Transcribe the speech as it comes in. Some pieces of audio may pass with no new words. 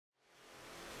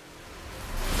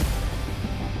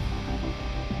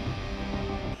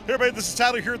Hey everybody, this is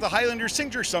Tyler here at the Highland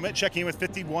Signature Summit, checking in with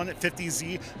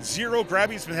 5150Z. Zero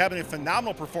Gravity's been having a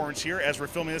phenomenal performance here as we're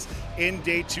filming this in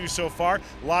day 2 so far.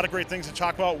 A lot of great things to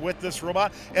talk about with this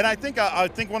robot, and I think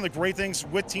one of the great things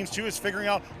with teams too is figuring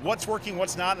out what's working,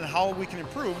 what's not, and how we can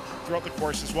improve throughout the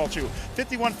course as well too.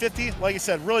 5150, like I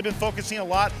said, really been focusing a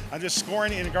lot on just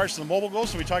scoring in regards to the mobile goals.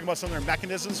 So we talking about some of their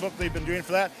mechanisms, what they've been doing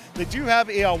for that. They do have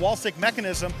a wall stick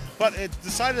mechanism, but it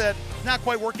decided that not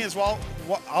quite working as well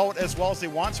as they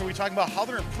want. So we're talking about how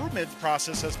their improvement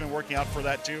process has been working out for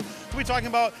that too. We'll be talking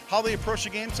about how they approach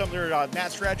the game, some of their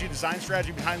match strategy, design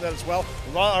strategy behind that as well.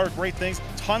 A lot of great things,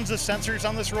 tons of sensors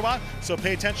on this robot, so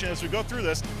pay attention as we go through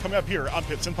this, coming up here on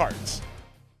Pips and Parts.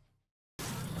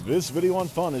 This video on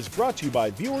fun is brought to you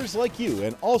by viewers like you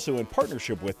and also in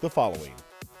partnership with the following.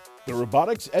 The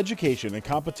Robotics Education and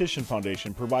Competition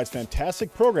Foundation provides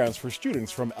fantastic programs for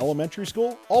students from elementary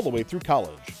school all the way through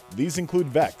college. These include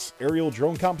VEX, aerial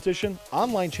drone competition,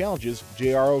 online challenges,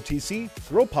 JROTC,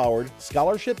 girl-powered,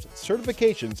 scholarships,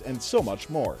 certifications, and so much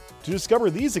more. To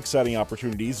discover these exciting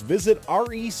opportunities, visit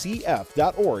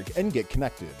recf.org and get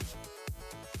connected.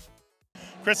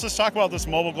 Chris, let's talk about this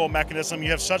mobile goal mechanism.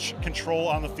 You have such control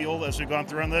on the field as we've gone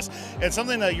through on this. And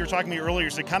something that you were talking to me earlier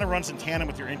is it kind of runs in tandem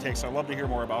with your intake, so I'd love to hear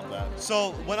more about that.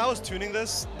 So when I was tuning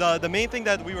this, the main thing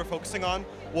that we were focusing on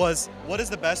was what is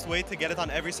the best way to get it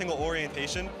on every single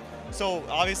orientation. So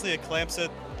obviously it clamps it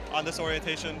on this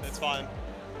orientation, it's fine.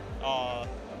 That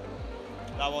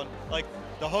one, like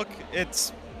the hook,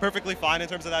 it's perfectly fine in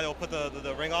terms of that, it'll put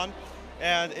the ring on.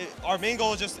 And our main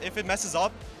goal is just if it messes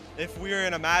up, if we're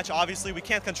in a match, obviously we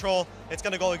can't control it's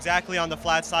going to go exactly on the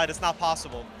flat side. It's not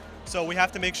possible. So we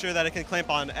have to make sure that it can clamp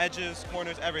on edges,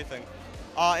 corners, everything.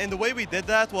 And the way we did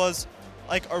that was,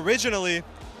 like originally,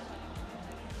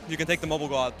 you can take the mobile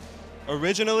go out.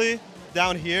 Originally,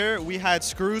 down here, we had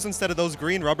screws instead of those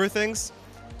green rubber things.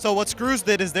 So what screws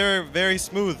did is they're very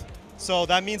smooth. So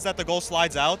that means that the goal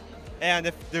slides out. And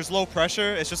if there's low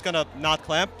pressure, it's just going to not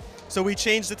clamp. So we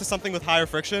changed it to something with higher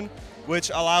friction, which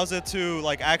allows it to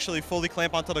like actually fully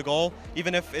clamp onto the goal,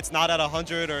 even if it's not at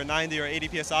 100 or 90 or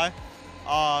 80 PSI.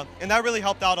 And that really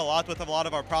helped out a lot with a lot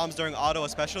of our problems during auto,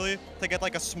 especially to get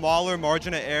like a smaller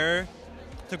margin of error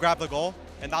to grab the goal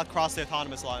and not cross the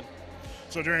autonomous line.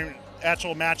 So during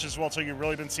actual matches as well, so you've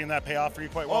really been seeing that pay off for you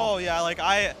quite well? Oh yeah, like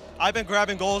I've been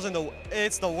grabbing goals in the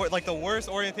worst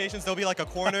orientations. There'll be like a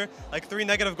corner, like 3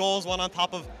 negative goals, one on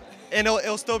top of, and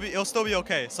it'll still be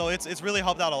okay. So it's really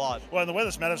helped out a lot. Well, and the way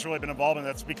this meta's really been evolving,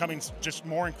 that's becoming just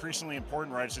more increasingly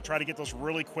important, right? Is to try to get those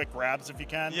really quick grabs if you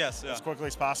can, yes, yeah, as quickly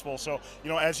as possible. So, you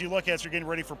know, as you're getting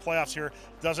ready for playoffs here,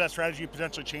 does that strategy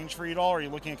potentially change for you at all, or are you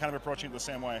looking at kind of approaching it the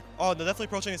same way? Oh, they're definitely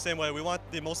approaching it the same way. We want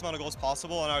the most amount of goals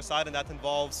possible on our side, and that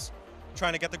involves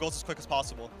trying to get the goals as quick as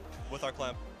possible with our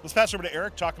clamp. Let's pass over to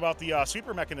Eric, talk about the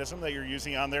sweeper mechanism that you're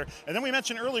using on there. And then we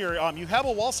mentioned earlier, you have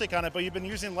a wall stick on it, but you've been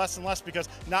using less and less because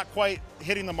not quite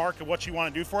hitting the mark of what you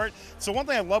want to do for it. So one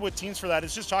thing I love with teams for that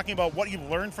is just talking about what you've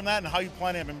learned from that and how you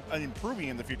plan on improving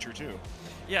in the future too.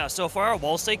 Yeah, so for our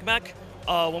wall stick mech,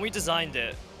 when we designed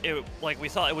it, we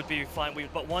thought it would be fine,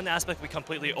 but one aspect we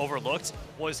completely overlooked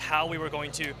was how we were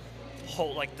going to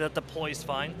hold, like the poise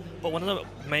fine, but one of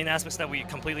the main aspects that we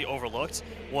completely overlooked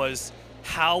was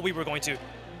how we were going to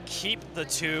keep the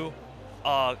two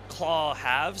claw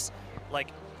halves like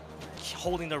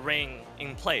holding the ring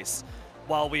in place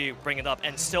while we bring it up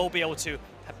and still be able to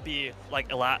be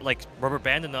like rubber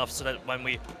band enough so that when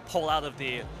we pull out of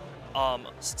the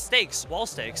wall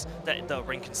stakes, that the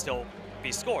ring can still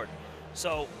be scored.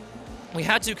 So we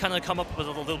had to kind of come up with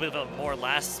a little bit of a more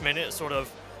last minute sort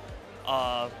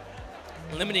of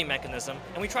limiting mechanism,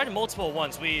 and we tried multiple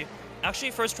ones. We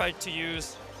actually first tried to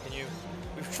use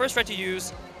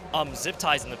zip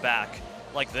ties in the back,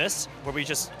 like this, where we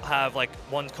just have like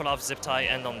one cut-off zip tie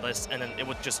end on this, and then it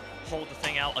would just hold the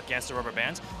thing out against the rubber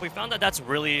bands. We found that that's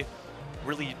really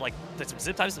like the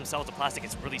zip ties themselves, the plastic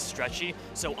is really stretchy.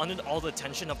 So under all the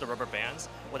tension of the rubber bands,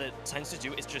 what it tends to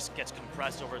do is just gets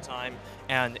compressed over time,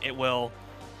 and it will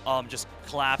just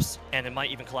collapse, and it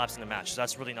might even collapse in the match. So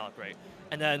that's really not great.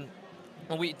 And then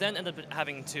what we then ended up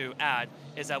having to add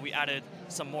is that we added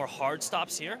some more hard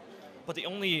stops here. But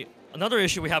another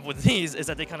issue we have with these is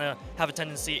that they kind of have a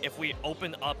tendency, if we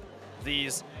open up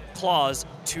these claws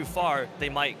too far, they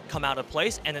might come out of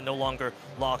place and it no longer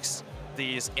locks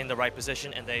these in the right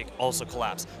position and they also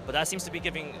collapse. But that seems to be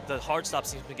the hard stop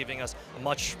seems to be giving us a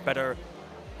much better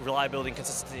reliability and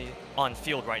consistency on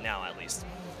field right now, at least.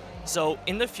 So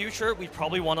in the future, we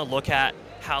probably want to look at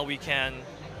how we can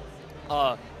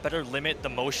better limit the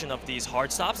motion of these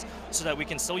hard stops so that we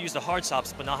can still use the hard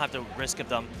stops but not have the risk of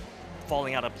them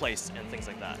falling out of place and things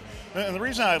like that. And the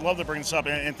reason I love to bring this up,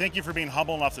 and thank you for being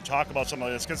humble enough to talk about something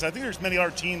like this, because I think there's many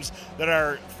other teams that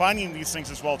are finding these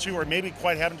things as well too, or maybe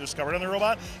quite haven't discovered on the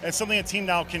robot, and something a team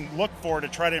now can look for to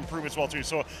try to improve as well too.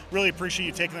 So really appreciate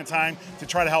you taking the time to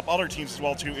try to help other teams as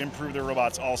well to improve their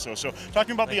robots also. So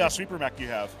talking about the sweeper mech you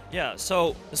have. Yeah,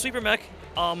 so the sweeper mech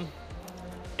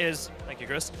is, thank you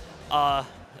Chris,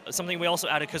 something we also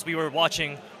added because we were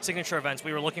watching signature events,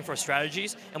 we were looking for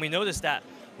strategies, and we noticed that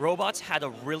robots had a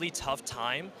really tough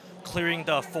time clearing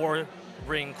the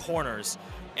 4-ring corners,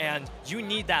 and you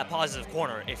need that positive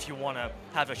corner if you want to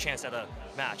have a chance at a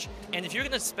match. And if you're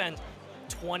going to spend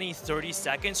 20, 30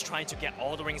 seconds trying to get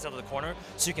all the rings out of the corner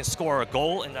so you can score a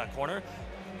goal in that corner,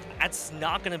 that's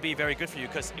not going to be very good for you,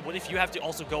 because what if you have to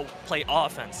also go play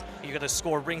offense? You got to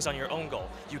score rings on your own goal.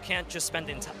 You can't just spend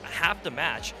half the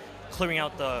match clearing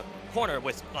out the corner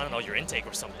with, I don't know, your intake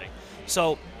or something.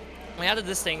 So we added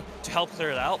this thing to help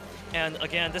clear it out. And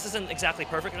again, this isn't exactly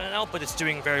perfect right now, but it's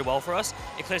doing very well for us.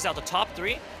 It clears out the top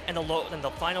 3, and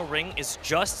the final ring is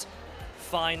just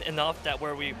fine enough that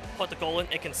where we put the goal in,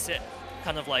 it can sit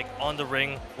kind of like on the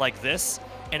ring like this,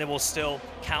 and it will still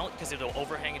count because it'll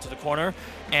overhang into the corner,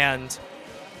 and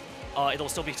it'll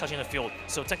still be touching the field.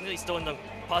 So technically still in the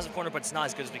positive corner, but it's not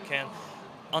as good as we can.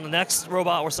 On the next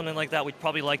robot or something like that, we'd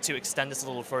probably like to extend this a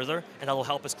little further, and that'll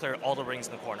help us clear all the rings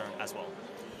in the corner as well.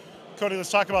 Cody,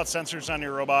 let's talk about sensors on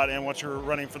your robot and what you're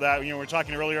running for that. You know, we were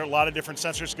talking earlier, a lot of different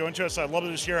sensors go into it, so I'd love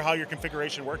to just hear how your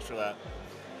configuration works for that.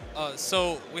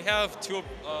 So we have two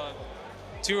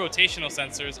rotational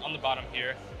sensors on the bottom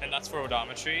here, and that's for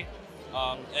odometry.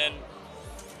 And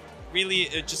really,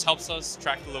 it just helps us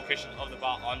track the location of the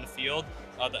bot on the field,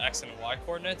 the X and Y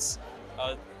coordinates.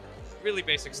 Really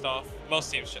basic stuff.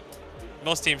 Most teams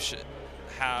should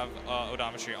have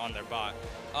odometry on their bot.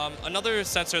 Another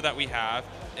sensor that we have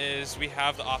is we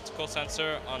have the optical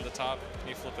sensor on the top. Can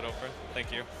you flip it over?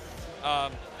 Thank you.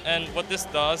 And what this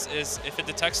does is if it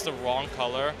detects the wrong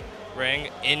color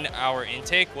ring in our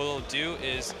intake, what it'll do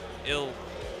is it'll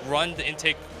run the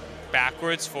intake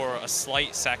backwards for a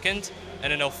slight second,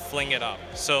 and then it'll fling it up.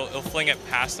 So it'll fling it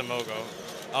past the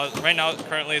Mogo. Right now,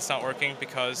 currently it's not working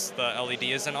because the LED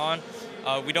isn't on.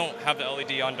 We don't have the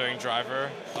LED on during driver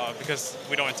because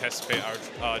we don't anticipate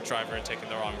our driver taking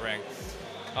the wrong ring.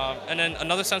 And then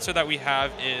another sensor that we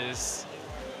have is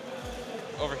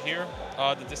over here,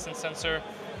 the distance sensor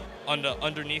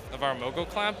underneath of our Mogo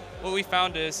clamp. What we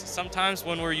found is sometimes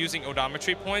when we're using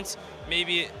odometry points,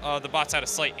 maybe the bot's at a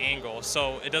slight angle,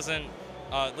 so it doesn't,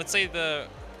 let's say the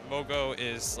Mogo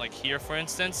is like here, for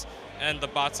instance, and the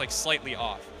bot's like slightly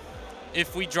off.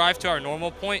 If we drive to our normal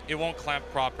point, it won't clamp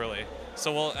properly.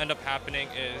 So what will end up happening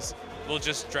is we'll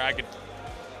just drag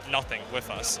nothing with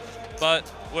us. But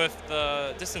with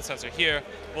the distance sensor here,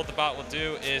 what the bot will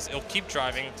do is it'll keep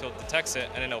driving until it detects it,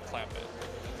 and then it'll clamp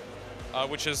it,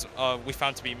 which is we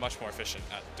found to be much more efficient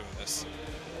at doing this.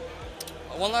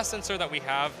 One last sensor that we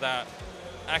have that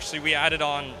actually we added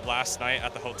on last night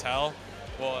at the hotel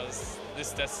was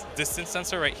this distance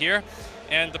sensor right here.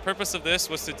 And the purpose of this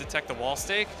was to detect the wall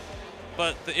stake.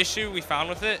 But the issue we found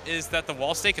with it is that the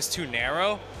wall stake is too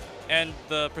narrow, and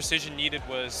the precision needed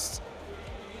was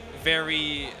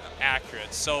very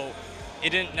accurate. So it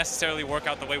didn't necessarily work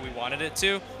out the way we wanted it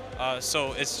to.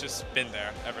 So it's just been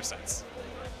there ever since.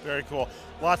 Very cool.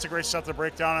 Lots of great stuff to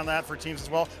break down on that for teams as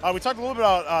well. We talked a little bit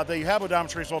about that you have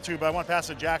odometry as well too, but I want to pass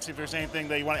to Jack, see if there's anything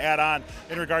that you want to add on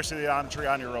in regards to the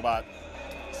odometry on your robot.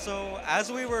 So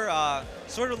as we were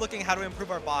sort of looking how to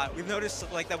improve our bot, we've noticed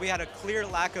like that we had a clear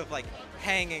lack of like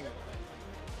hanging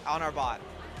on our bot,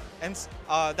 and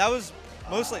that was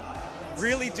mostly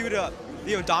really due to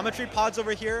the odometry pods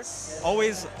over here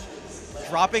always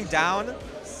dropping down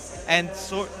and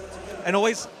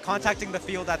always contacting the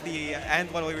field at the end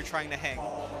when we were trying to hang.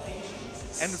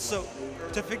 And so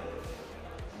to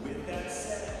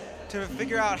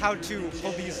figure out how to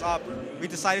pull these up, we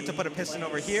decided to put a piston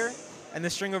over here and the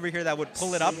string over here that would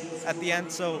pull it up at the end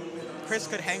so Chris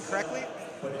could hang correctly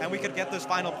and we could get those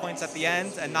final points at the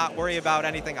end and not worry about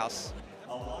anything else.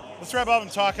 Let's wrap up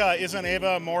and talk, Isla and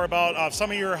Ava, more about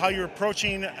how you're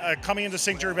approaching coming into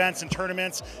signature events and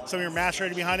tournaments, some of your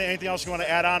mastery behind it. Anything else you want to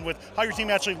add on with how your team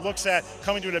actually looks at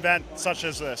coming to an event such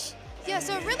as this? Yeah,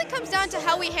 so it really comes down to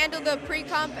how we handle the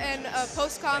pre-comp and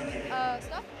post-comp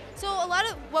stuff. So a lot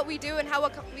of what we do and how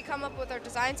we come up with our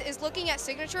designs is looking at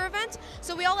signature events.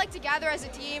 So we all like to gather as a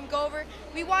team, go over.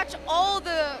 We watch all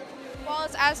the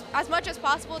walls as much as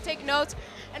possible, take notes,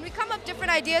 and we come up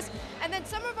different ideas. And then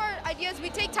some of our ideas we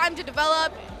take time to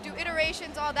develop, do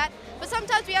iterations, all that. But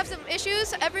sometimes we have some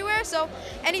issues everywhere, so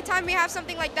anytime we have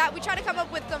something like that, we try to come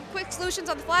up with some quick solutions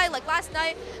on the fly. Like last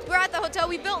night, we were at the hotel,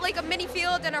 we built like a mini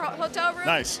field in our hotel room.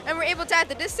 Nice. And we're able to add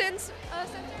the distance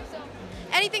sensor. So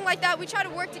anything like that, we try to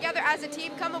work together as a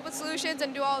team, come up with solutions,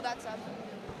 and do all of that stuff.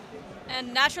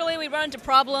 And naturally, we run into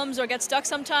problems or get stuck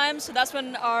sometimes, so that's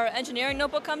when our engineering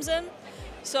notebook comes in.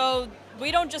 So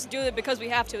we don't just do it because we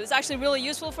have to. It's actually really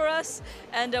useful for us,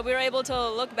 and we're able to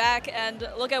look back and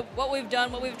look at what we've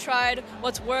done, what we've tried,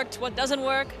 what's worked, what doesn't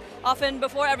work. Often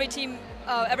before every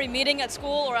meeting at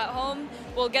school or at home,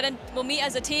 we'll meet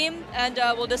as a team, and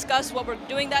we'll discuss what we're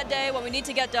doing that day, what we need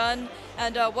to get done,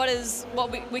 and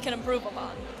what we can improve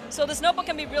upon. So this notebook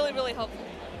can be really, really helpful.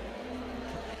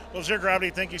 Well, Zero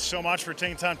Gravity, thank you so much for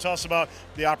taking time to tell us about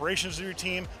the operations of your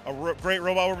team, a great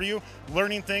robot overview,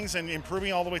 learning things and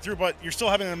improving all the way through, but you're still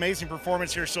having an amazing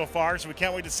performance here so far, so we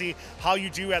can't wait to see how you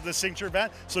do at the Signature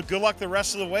event. So good luck the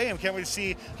rest of the way, and we can't wait to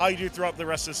see how you do throughout the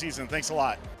rest of the season. Thanks a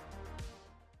lot.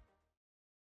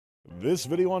 This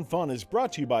video on fun is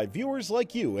brought to you by viewers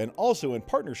like you and also in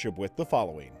partnership with the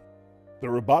following. The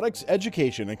Robotics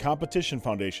Education and Competition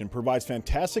Foundation provides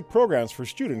fantastic programs for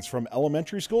students from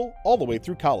elementary school all the way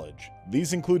through college.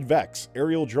 These include VEX,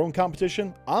 aerial drone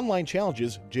competition, online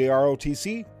challenges,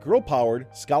 JROTC, girl-powered,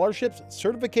 scholarships,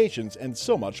 certifications, and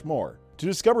so much more. To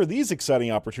discover these exciting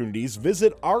opportunities,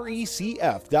 visit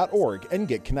recf.org and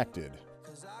get connected.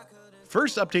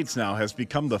 First Updates Now has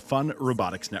become the Fun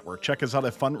Robotics Network. Check us out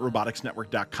at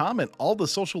funroboticsnetwork.com and all the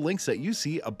social links that you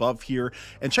see above here.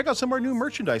 And check out some of our new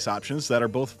merchandise options that are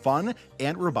both fun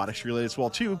and robotics related as well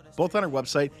too, both on our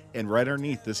website and right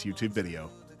underneath this YouTube video.